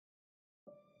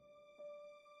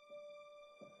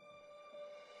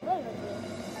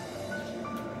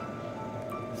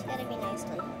It's gotta be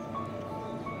nicely.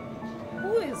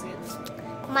 Who is it?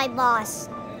 My boss,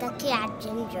 the cat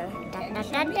Ginger. Can you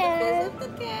show me the face of the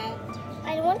cat?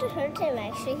 I don't want to hurt him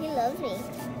actually. He loves me.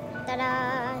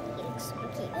 Ta-da! He looks super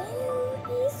cute. Oh,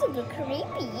 he's super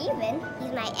creepy even.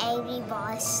 He's my angry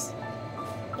boss.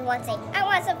 He wants to say, I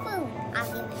want some food.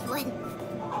 I'll give him one.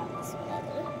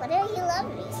 But he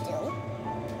loves me still.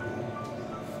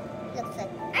 Looks like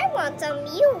I want some.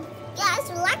 You guys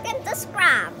like and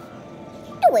subscribe.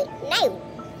 Do it now.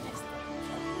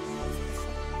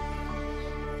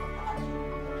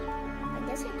 I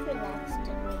guess it's relaxed.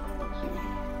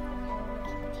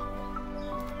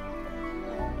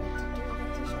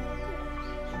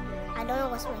 I don't know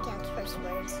what's my cat's first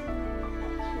words. I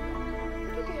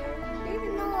don't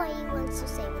even know what he wants to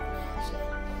say with me actually.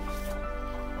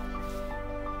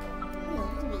 He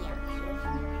loves me actually.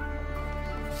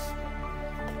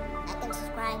 Like and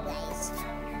subscribe, guys.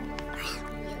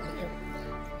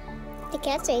 The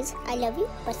cat says, I love you,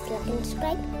 but like and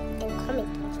subscribe and comment.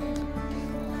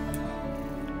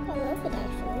 I love it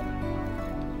actually.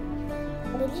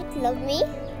 Does it love me?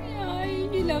 Yeah,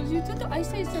 he loves you too. तो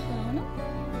ऐसा ऐसा करो ना.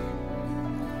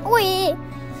 Wait.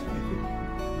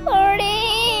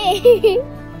 Hurry!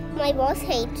 My boss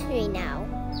hates me now.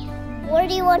 Where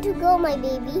do you want to go, my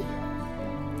baby?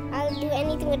 I'll do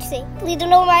anything what you say. Please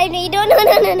don't mind me. No.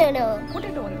 Put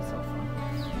it on the sofa.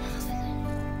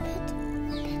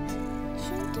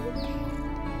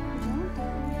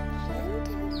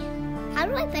 How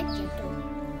do I pet gentle?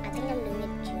 I think I'm doing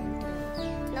it gently.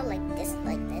 Not like this,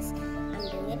 like this. I'm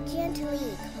doing it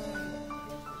gently.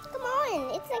 Come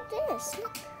on. It's like this.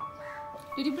 Look.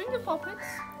 Did you bring the puppets?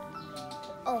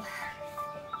 Oh.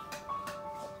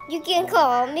 You can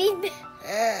call me.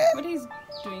 What he's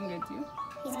doing with you?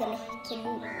 He's gonna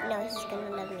kill me. No, he's gonna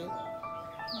love me.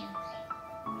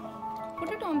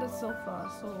 Put it on the sofa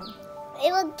so.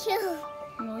 It will kill.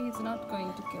 No, he's not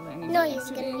going to kill anyone. No,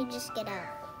 he's gonna just get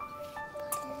out.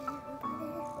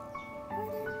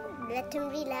 Let him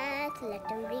relax. Let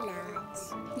him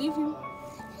relax. Leave him.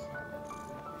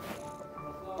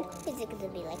 Is it gonna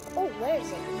be like, oh, where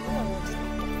is it? Oh, just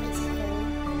make a face for him.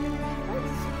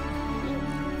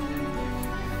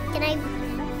 Can I?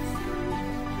 Relax.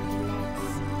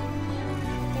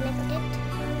 Can I put it on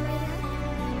my lap?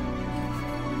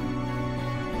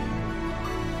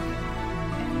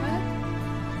 Ahmad,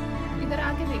 इधर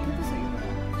आके देखो तो सही.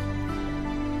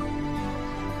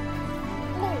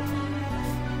 Oh,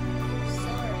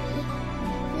 sorry.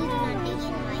 He's not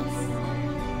digging mice.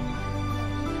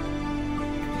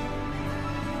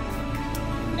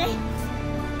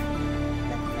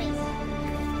 Look, face.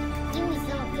 Give me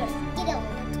some of yours. Get out.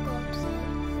 Let's go upstairs.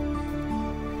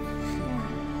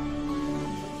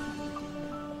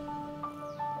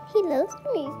 He loves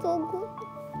me so good.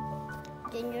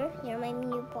 Ginger, you're my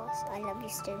new boss. I love you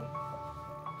still.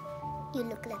 You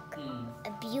look like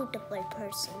a beautiful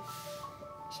person.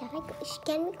 Can we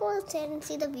go outside and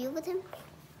see the view with him?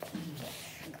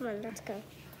 Come on, let's go.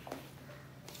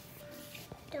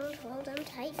 Don't hold him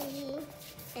tightly.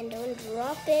 And don't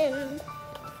drop him.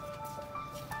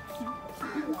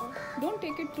 Don't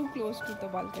take it too close to the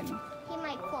balcony. He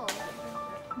might fall.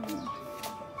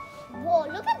 Whoa,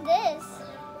 look at this.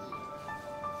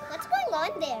 What's going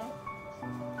on there?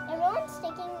 Everyone's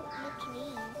taking the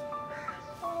trees.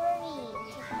 Don't worry.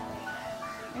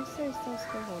 ऐसे ऐसे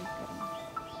उसको hold करना.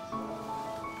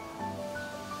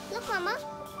 Look, Mama.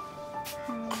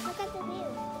 Look at the view.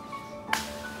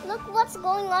 Look what's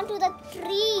going on to the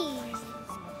trees.